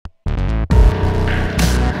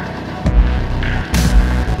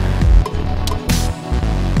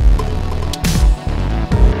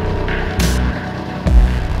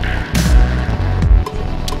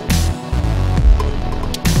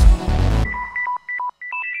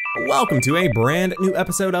Welcome to a brand new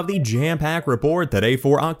episode of the Jampack Report today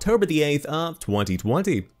for October the 8th of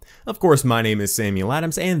 2020. Of course, my name is Samuel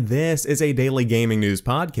Adams, and this is a daily gaming news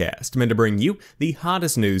podcast meant to bring you the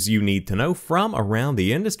hottest news you need to know from around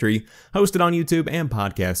the industry. Hosted on YouTube and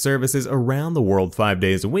podcast services around the world 5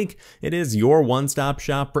 days a week, it is your one-stop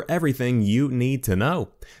shop for everything you need to know.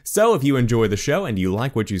 So if you enjoy the show and you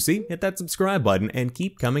like what you see, hit that subscribe button and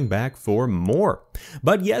keep coming back for more.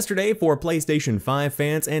 But yesterday, for PlayStation 5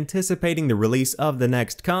 fans anticipating the release of the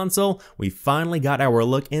next console, we finally got our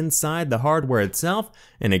look inside the hardware itself,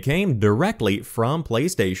 and it came directly from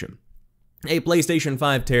PlayStation. A PlayStation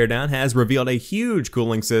 5 Teardown has revealed a huge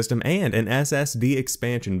cooling system and an SSD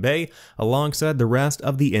expansion bay alongside the rest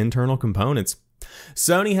of the internal components.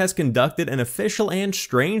 Sony has conducted an official and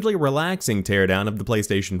strangely relaxing teardown of the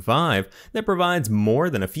PlayStation 5 that provides more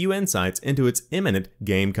than a few insights into its imminent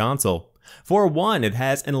game console. For one, it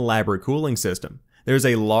has an elaborate cooling system. There's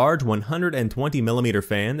a large 120mm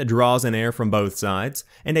fan that draws in air from both sides,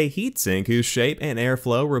 and a heatsink whose shape and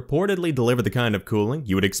airflow reportedly deliver the kind of cooling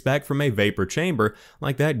you would expect from a vapor chamber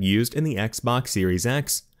like that used in the Xbox Series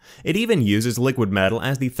X. It even uses liquid metal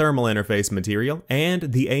as the thermal interface material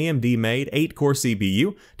and the AMD-made 8-core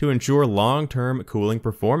CPU to ensure long-term cooling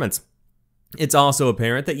performance. It's also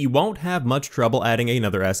apparent that you won't have much trouble adding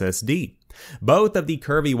another SSD. Both of the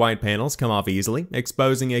curvy white panels come off easily,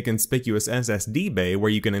 exposing a conspicuous SSD bay where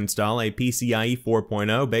you can install a PCIe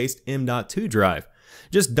 4.0 based M.2 drive.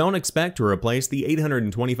 Just don't expect to replace the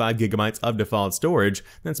 825GB of default storage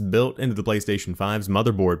that's built into the PlayStation 5's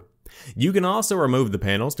motherboard. You can also remove the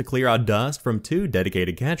panels to clear out dust from 2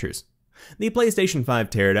 dedicated catchers. The PlayStation 5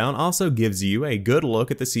 Teardown also gives you a good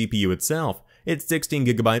look at the CPU itself, its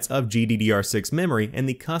 16GB of GDDR6 memory, and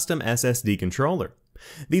the custom SSD controller.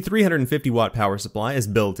 The 350-watt power supply is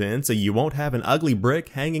built in, so you won't have an ugly brick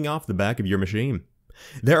hanging off the back of your machine.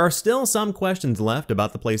 There are still some questions left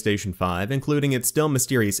about the PlayStation 5, including its still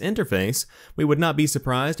mysterious interface. We would not be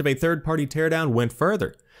surprised if a third-party teardown went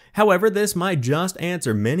further. However, this might just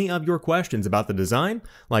answer many of your questions about the design.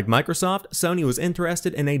 Like Microsoft, Sony was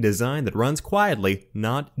interested in a design that runs quietly,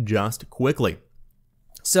 not just quickly.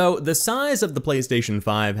 So, the size of the PlayStation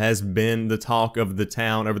 5 has been the talk of the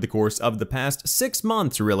town over the course of the past 6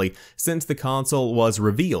 months, really, since the console was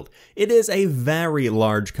revealed. It is a very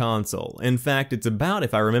large console. In fact, it's about,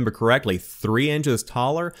 if I remember correctly, 3 inches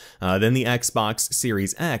taller than the Xbox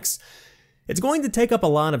Series X. It's going to take up a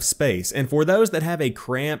lot of space, and for those that have a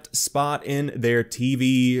cramped spot in their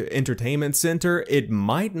TV entertainment center, it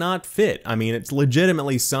might not fit. I mean, it's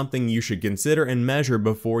legitimately something you should consider and measure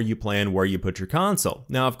before you plan where you put your console.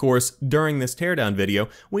 Now, of course, during this teardown video,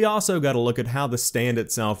 we also got to look at how the stand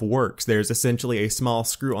itself works. There's essentially a small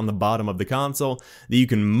screw on the bottom of the console that you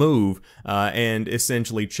can move and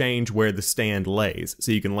essentially change where the stand lays.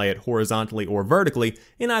 So you can lay it horizontally or vertically.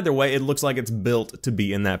 In either way, it looks like it's built to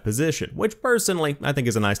be in that position, which personally, I think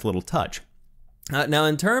is a nice little touch. Now,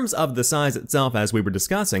 in terms of the size itself, as we were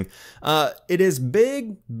discussing, it is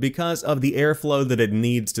big because of the airflow that it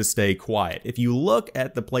needs to stay quiet. If you look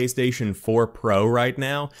at the PlayStation 4 Pro right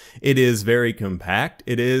now, it is very compact.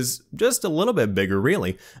 It is just a little bit bigger,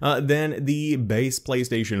 really, than the base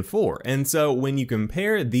PlayStation 4. And so when you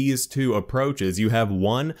compare these two approaches, you have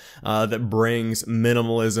one that brings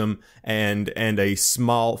minimalism and a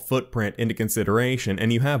small footprint into consideration,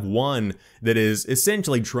 and you have one that is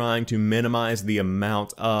essentially trying to minimize the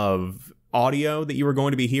amount of audio that you are going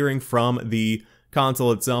to be hearing from the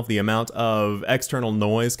console itself, the amount of external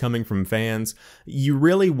noise coming from fans. You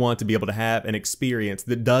really want to be able to have an experience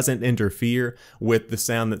that doesn't interfere with the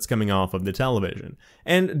sound that's coming off of the television.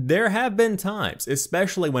 And there have been times,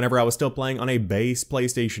 especially whenever I was still playing on a base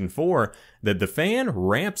PlayStation 4, that the fan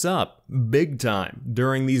ramps up big time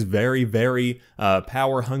during these very, very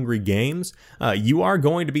power-hungry games. You are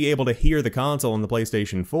going to be able to hear the console on the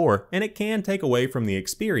PlayStation 4, and it can take away from the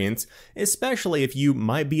experience, especially if you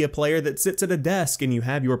might be a player that sits at a desk and you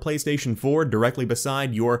have your PlayStation 4 directly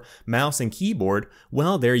beside your mouse and keyboard.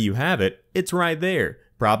 Well, there you have it. It's right there,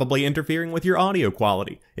 probably interfering with your audio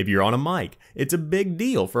quality. If you're on a mic, it's a big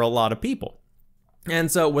deal for a lot of people.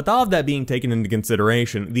 And so with all of that being taken into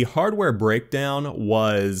consideration, the hardware breakdown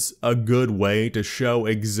was a good way to show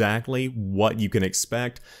exactly what you can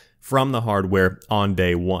expect from the hardware on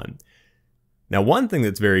day one. Now, one thing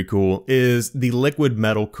that's very cool is the liquid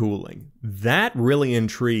metal cooling. That really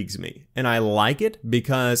intrigues me, and I like it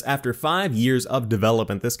because after 5 years of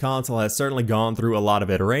development, this console has certainly gone through a lot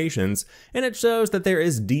of iterations, and it shows that there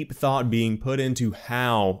is deep thought being put into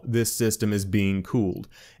how this system is being cooled,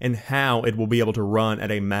 and how it will be able to run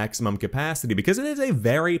at a maximum capacity, because it is a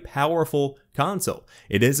very powerful console.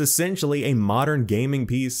 It is essentially a modern gaming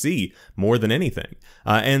PC, more than anything.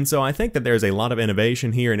 And so I think that there's a lot of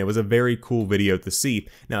innovation here, and it was a very cool video to see.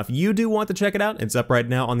 Now, if you do want to check it out, it's up right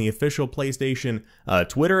now on the official PlayStation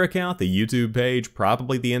Twitter account, the YouTube page,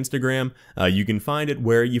 probably the Instagram. You can find it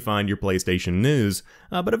where you find your PlayStation news,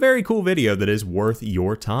 but a very cool video that is worth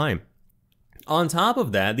your time. On top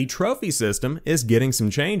of that, the trophy system is getting some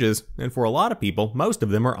changes, and for a lot of people, most of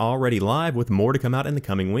them are already live, with more to come out in the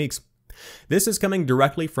coming weeks. This is coming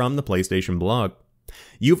directly from the PlayStation blog.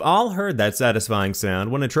 You've all heard that satisfying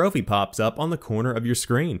sound when a trophy pops up on the corner of your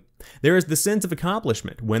screen. There is the sense of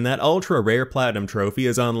accomplishment when that ultra-rare platinum trophy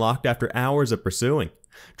is unlocked after hours of pursuing.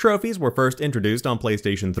 Trophies were first introduced on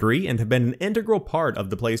PlayStation 3 and have been an integral part of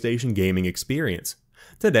the PlayStation gaming experience.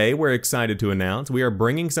 Today, we're excited to announce we are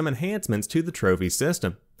bringing some enhancements to the trophy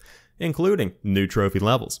system, including new trophy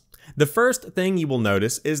levels. The first thing you will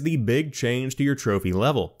notice is the big change to your trophy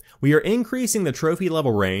level. We are increasing the trophy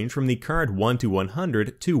level range from the current 1 to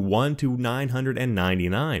 100 to 1 to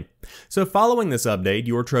 999. So following this update,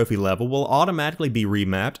 your trophy level will automatically be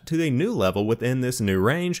remapped to a new level within this new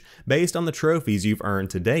range based on the trophies you've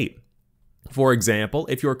earned to date. For example,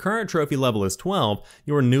 if your current trophy level is 12,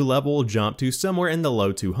 your new level will jump to somewhere in the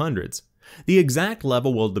low 200s. The exact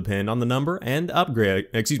level will depend on the number and on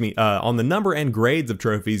the number and grades of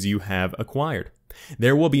trophies you have acquired.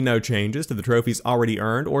 There will be no changes to the trophies already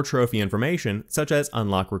earned or trophy information, such as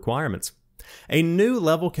unlock requirements. A new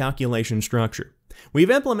level calculation structure.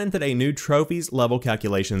 We've implemented a new trophies level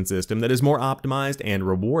calculation system that is more optimized and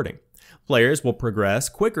rewarding. Players will progress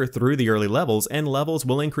quicker through the early levels, and levels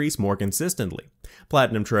will increase more consistently.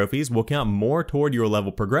 Platinum trophies will count more toward your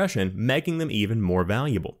level progression, making them even more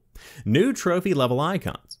valuable. New trophy level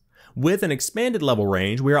icons. With an expanded level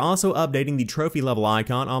range, we are also updating the trophy level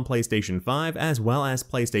icon on PlayStation 5 as well as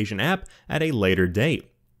PlayStation app at a later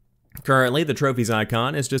date. Currently, the trophies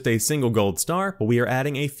icon is just a single gold star, but we are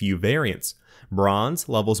adding a few variants. Bronze,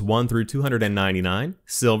 levels 1 through 299,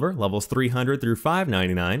 Silver, levels 300 through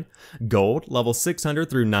 599, Gold, levels 600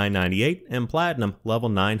 through 998, and Platinum, level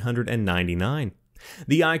 999.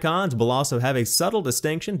 The icons will also have a subtle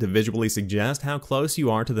distinction to visually suggest how close you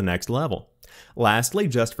are to the next level. Lastly,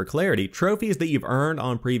 just for clarity, trophies that you've earned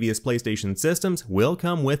on previous PlayStation systems will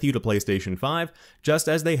come with you to PlayStation 5, just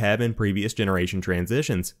as they have in previous generation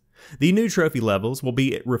transitions. The new trophy levels will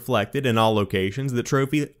be reflected in all locations that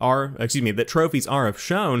trophies are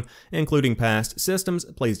shown, including past systems,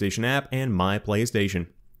 PlayStation app, and My PlayStation.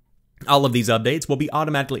 All of these updates will be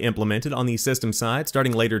automatically implemented on the system side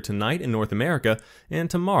starting later tonight in North America and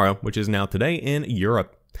tomorrow, which is now today, in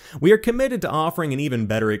Europe. We are committed to offering an even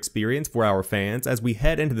better experience for our fans as we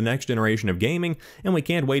head into the next generation of gaming, and we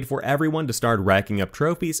can't wait for everyone to start racking up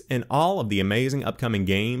trophies in all of the amazing upcoming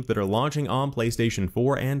games that are launching on PlayStation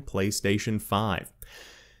 4 and PlayStation 5.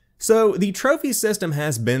 So, the trophy system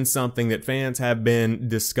has been something that fans have been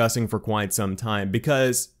discussing for quite some time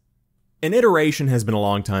because an iteration has been a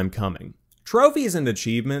long time coming. Trophies and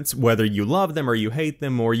achievements, whether you love them or you hate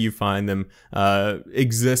them or you find them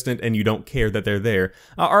existent and you don't care that they're there,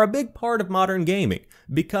 are a big part of modern gaming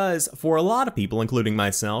because for a lot of people, including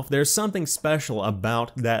myself, there's something special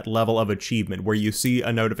about that level of achievement where you see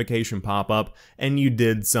a notification pop up and you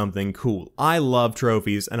did something cool. I love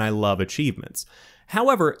trophies and I love achievements.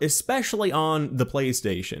 However, especially on the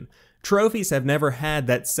PlayStation, trophies have never had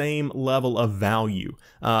that same level of value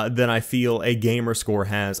that I feel a gamer score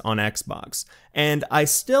has on Xbox. And I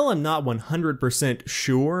still am not 100%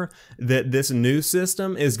 sure that this new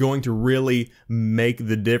system is going to really make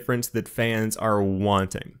the difference that fans are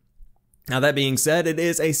wanting. Now that being said, it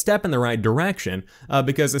is a step in the right direction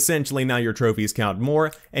because essentially now your trophies count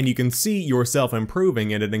more and you can see yourself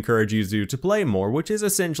improving, and it encourages you to play more, which is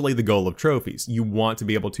essentially the goal of trophies. You want to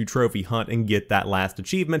be able to trophy hunt and get that last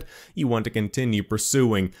achievement. You want to continue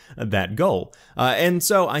pursuing that goal. And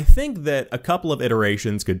so I think that a couple of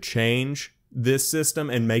iterations could change this system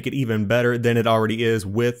and make it even better than it already is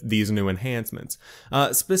with these new enhancements.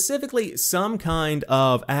 Specifically, some kind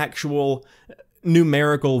of actual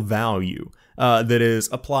numerical value that is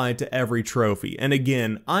applied to every trophy. And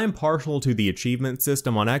again, I'm partial to the achievement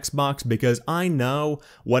system on Xbox because I know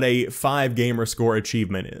what a 5 gamer score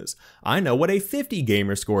achievement is. I know what a 50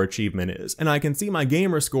 gamer score achievement is. And I can see my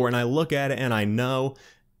gamer score and I look at it and I know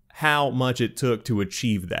how much it took to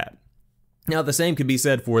achieve that. Now, the same could be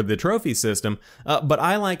said for the trophy system, but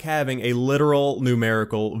I like having a literal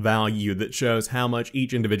numerical value that shows how much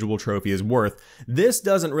each individual trophy is worth. This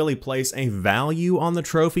doesn't really place a value on the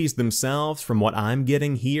trophies themselves from what I'm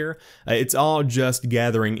getting here. It's all just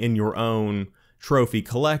gathering in your own trophy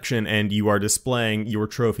collection, and you are displaying your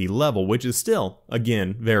trophy level, which is still,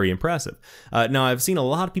 again, very impressive. Now, I've seen a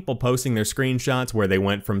lot of people posting their screenshots where they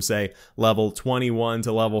went from, say, level 21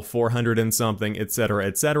 to level 400 and something, etc.,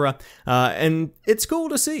 etc., and it's cool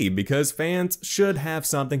to see because fans should have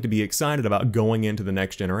something to be excited about going into the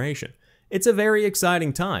next generation. It's a very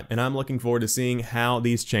exciting time, and I'm looking forward to seeing how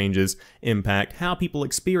these changes impact how people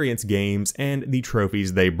experience games and the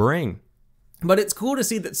trophies they bring. But it's cool to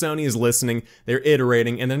see that Sony is listening, they're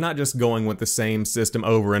iterating, and they're not just going with the same system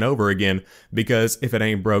over and over again, because if it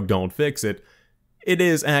ain't broke, don't fix it. It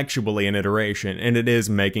is actually an iteration, and it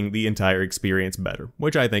is making the entire experience better,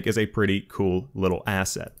 which I think is a pretty cool little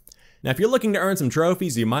asset. Now, if you're looking to earn some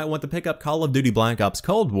trophies, you might want to pick up Call of Duty Black Ops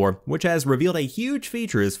Cold War, which has revealed a huge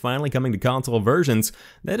feature is finally coming to console versions.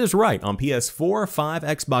 That is right, on PS4, 5,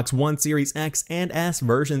 Xbox One, Series X, and S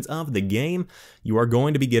versions of the game, you are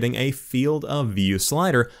going to be getting a field of view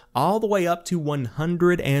slider all the way up to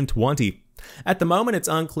 120. At the moment, it's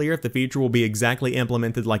unclear if the feature will be exactly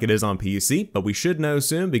implemented like it is on PC, but we should know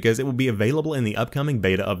soon because it will be available in the upcoming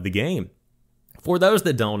beta of the game. For those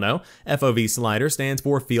that don't know, FOV slider stands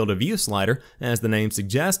for field of view slider. As the name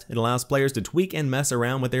suggests, it allows players to tweak and mess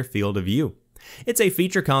around with their field of view. It's a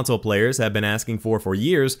feature console players have been asking for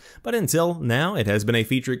years, but until now it has been a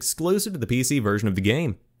feature exclusive to the PC version of the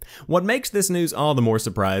game. What makes this news all the more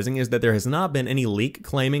surprising is that there has not been any leak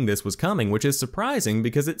claiming this was coming, which is surprising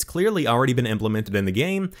because it's clearly already been implemented in the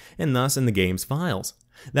game, and thus in the game's files.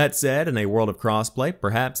 That said, in a world of crossplay,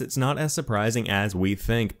 perhaps it's not as surprising as we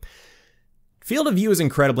think. Field of view is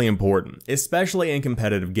incredibly important, especially in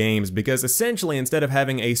competitive games, because essentially instead of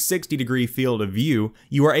having a 60-degree field of view,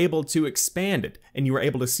 you are able to expand it, and you are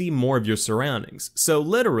able to see more of your surroundings. So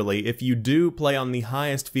literally, if you do play on the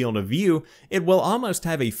highest field of view, it will almost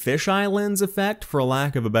have a fisheye lens effect, for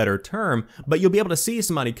lack of a better term, but you'll be able to see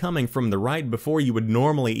somebody coming from the right before you would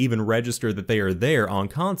normally even register that they are there on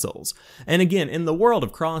consoles. And again, in the world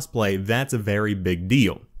of crossplay, that's a very big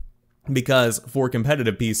deal. Because for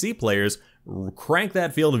competitive PC players, crank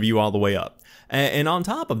that field of view all the way up. And on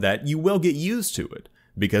top of that, you will get used to it.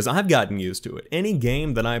 Because I've gotten used to it. Any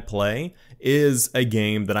game that I play is a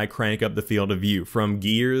game that I crank up the field of view. From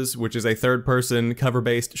Gears, which is a third-person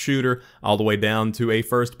cover-based shooter, all the way down to a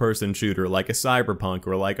first-person shooter like a Cyberpunk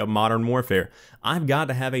or like a Modern Warfare. I've got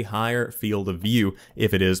to have a higher field of view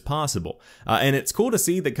if it is possible. And it's cool to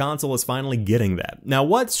see that console is finally getting that. Now,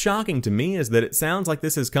 what's shocking to me is that it sounds like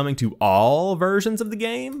this is coming to all versions of the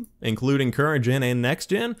game, including current gen and next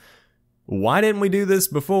gen. Why didn't we do this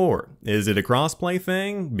before? Is it a crossplay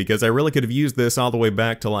thing? Because I really could have used this all the way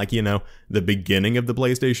back to, like, you know, the beginning of the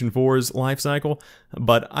PlayStation 4's life cycle,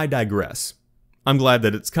 but I digress. I'm glad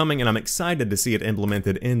that it's coming, and I'm excited to see it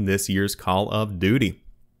implemented in this year's Call of Duty.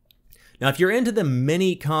 Now, if you're into the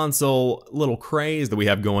mini console little craze that we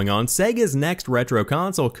have going on, Sega's next retro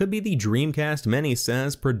console could be the Dreamcast Mini,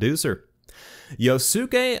 says producer.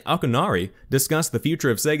 Yosuke Okunari discussed the future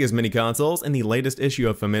of Sega's mini consoles in the latest issue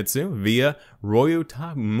of Famitsu via Ryo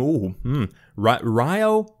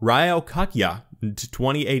Kakya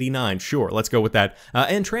 2089, sure, let's go with that,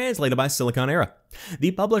 and translated by Silicon Era.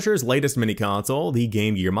 The publisher's latest mini console, the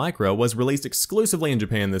Game Gear Micro, was released exclusively in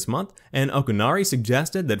Japan this month, and Okunari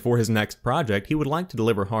suggested that for his next project he would like to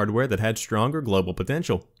deliver hardware that had stronger global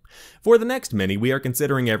potential. For the next mini, we are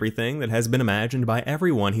considering everything that has been imagined by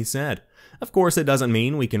everyone, he said. Of course, it doesn't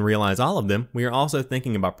mean we can realize all of them. We are also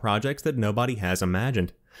thinking about projects that nobody has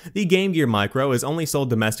imagined. The Game Gear Micro is only sold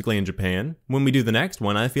domestically in Japan. When we do the next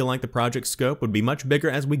one, I feel like the project scope would be much bigger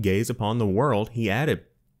as we gaze upon the world, he added.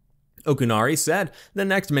 Okunari said the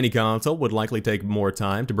next mini console would likely take more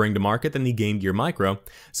time to bring to market than the Game Gear Micro,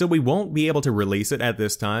 so we won't be able to release it at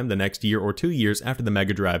this time the next year or 2 years after the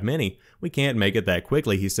Mega Drive Mini. We can't make it that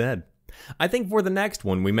quickly, he said. I think for the next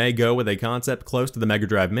one, we may go with a concept close to the Mega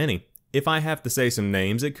Drive Mini. If I have to say some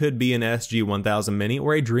names, it could be an SG-1000 Mini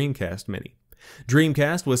or a Dreamcast Mini.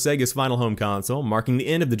 Dreamcast was Sega's final home console, marking the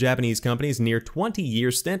end of the Japanese company's near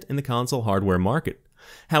 20-year stint in the console hardware market.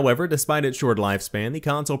 However, despite its short lifespan, the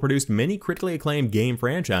console produced many critically acclaimed game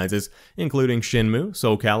franchises, including Shenmue,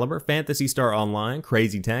 Soul Calibur, Phantasy Star Online,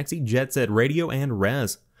 Crazy Taxi, Jet Set Radio, and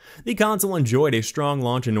Rez. The console enjoyed a strong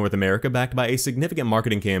launch in North America backed by a significant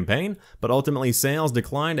marketing campaign, but ultimately sales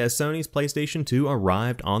declined as Sony's PlayStation 2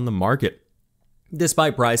 arrived on the market.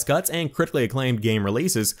 Despite price cuts and critically acclaimed game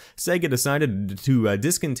releases, Sega decided to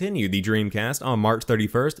discontinue the Dreamcast on March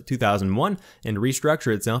 31st, 2001 and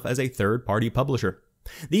restructure itself as a third-party publisher.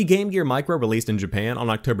 The Game Gear Micro released in Japan on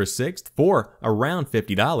October 6th for around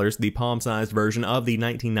 $50. The palm-sized version of the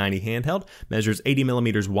 1990 handheld measures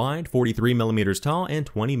 80mm wide, 43mm tall,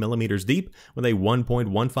 and 20mm deep with a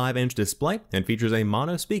 1.15-inch display and features a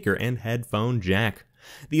mono speaker and headphone jack.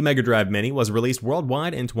 The Mega Drive Mini was released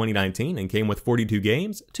worldwide in 2019 and came with 42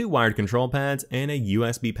 games, 2 wired control pads, and a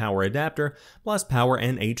USB power adapter, plus power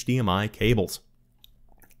and HDMI cables.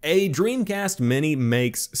 A Dreamcast Mini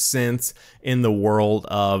makes sense in the world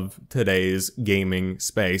of today's gaming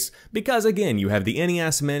space because, again, you have the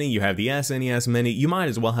NES Mini, you have the SNES Mini, you might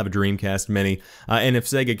as well have a Dreamcast Mini, and if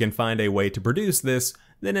Sega can find a way to produce this,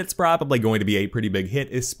 then it's probably going to be a pretty big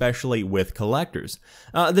hit, especially with collectors.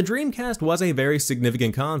 The Dreamcast was a very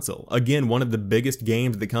significant console. Again, one of the biggest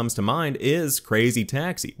games that comes to mind is Crazy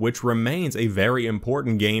Taxi, which remains a very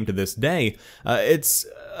important game to this day. It's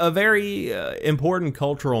a very important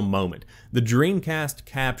cultural moment. The Dreamcast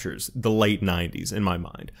captures the late 90s in my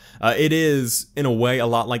mind. It is, in a way, a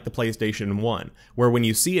lot like the PlayStation 1, where when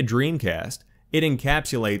you see a Dreamcast, it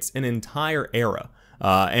encapsulates an entire era.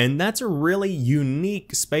 And that's a really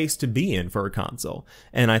unique space to be in for a console.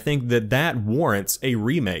 And I think that that warrants a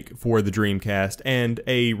remake for the Dreamcast and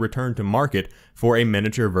a return to market for a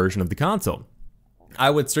miniature version of the console. I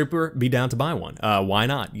would super be down to buy one. Why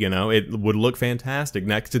not? You know, it would look fantastic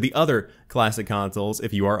next to the other classic consoles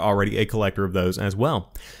if you are already a collector of those as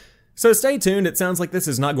well. So stay tuned, it sounds like this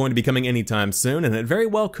is not going to be coming anytime soon, and it very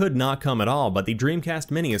well could not come at all, but the Dreamcast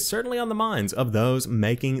Mini is certainly on the minds of those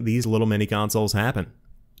making these little mini consoles happen.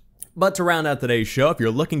 But to round out today's show, if you're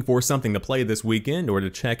looking for something to play this weekend or to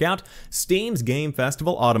check out, Steam's Game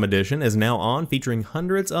Festival Autumn Edition is now on, featuring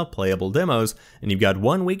hundreds of playable demos, and you've got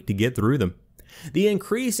 1 week to get through them. The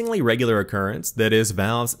increasingly regular occurrence that is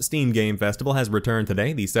Valve's Steam Game Festival has returned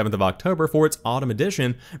today, the 7th of October, for its Autumn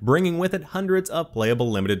Edition, bringing with it hundreds of playable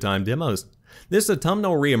limited-time demos. This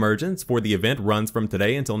autumnal reemergence for the event runs from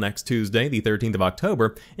today until next Tuesday, the 13th of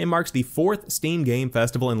October, and marks the 4th Steam Game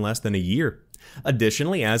Festival in less than a year.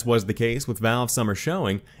 Additionally, as was the case with Valve's Summer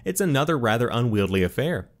Showing, it's another rather unwieldy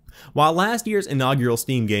affair. While last year's inaugural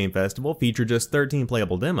Steam Game Festival featured just 13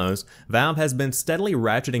 playable demos, Valve has been steadily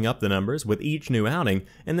ratcheting up the numbers with each new outing,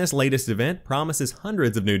 and this latest event promises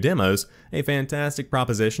hundreds of new demos, a fantastic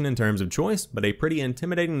proposition in terms of choice, but a pretty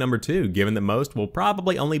intimidating number too, given that most will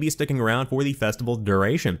probably only be sticking around for the festival's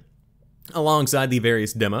duration. Alongside the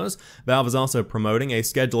various demos, Valve is also promoting a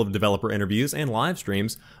schedule of developer interviews and live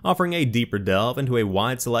streams, offering a deeper delve into a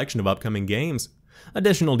wide selection of upcoming games.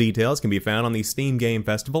 Additional details can be found on the Steam Game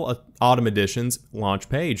Festival Autumn Edition's launch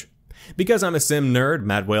page. Because I'm a sim nerd,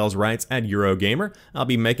 Matt Wales writes at Eurogamer, I'll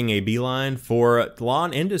be making a beeline for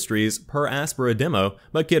Lawn Industries' Per Aspera demo,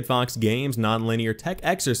 but Kid Fox Games' nonlinear tech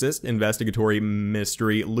exorcist investigatory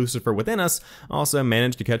mystery Lucifer Within Us also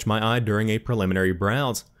managed to catch my eye during a preliminary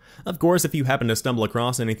browse. Of course, if you happen to stumble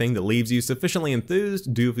across anything that leaves you sufficiently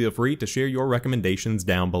enthused, do feel free to share your recommendations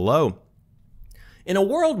down below. In a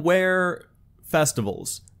world where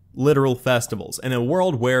festivals, literal festivals, in a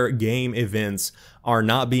world where game events are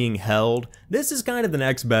not being held, this is kind of the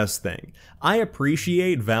next best thing. I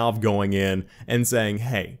appreciate Valve going in and saying,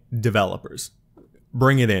 hey, developers,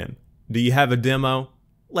 bring it in. Do you have a demo?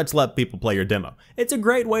 Let's let people play your demo. It's a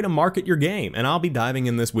great way to market your game, and I'll be diving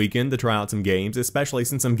in this weekend to try out some games, especially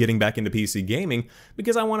since I'm getting back into PC gaming,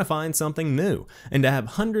 because I want to find something new. And to have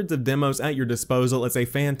hundreds of demos at your disposal is a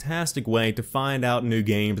fantastic way to find out new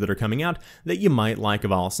games that are coming out that you might like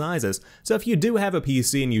of all sizes. So if you do have a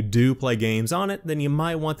PC and you do play games on it, then you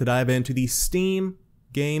might want to dive into the Steam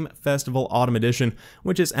Game Festival Autumn Edition,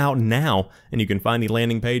 which is out now, and you can find the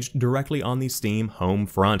landing page directly on the Steam home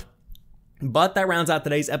front. But that rounds out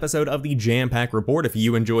today's episode of the Jampack Report. If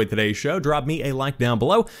you enjoyed today's show, drop me a like down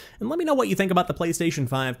below, and let me know what you think about the PlayStation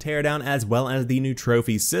 5 Teardown as well as the new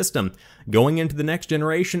trophy system. Going into the next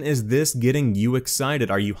generation, is this getting you excited?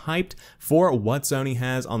 Are you hyped for what Sony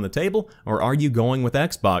has on the table, or are you going with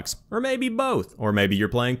Xbox? Or maybe both, or maybe you're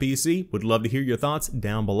playing PC? Would love to hear your thoughts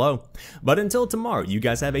down below. But until tomorrow, you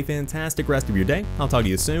guys have a fantastic rest of your day. I'll talk to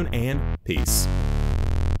you soon, and peace.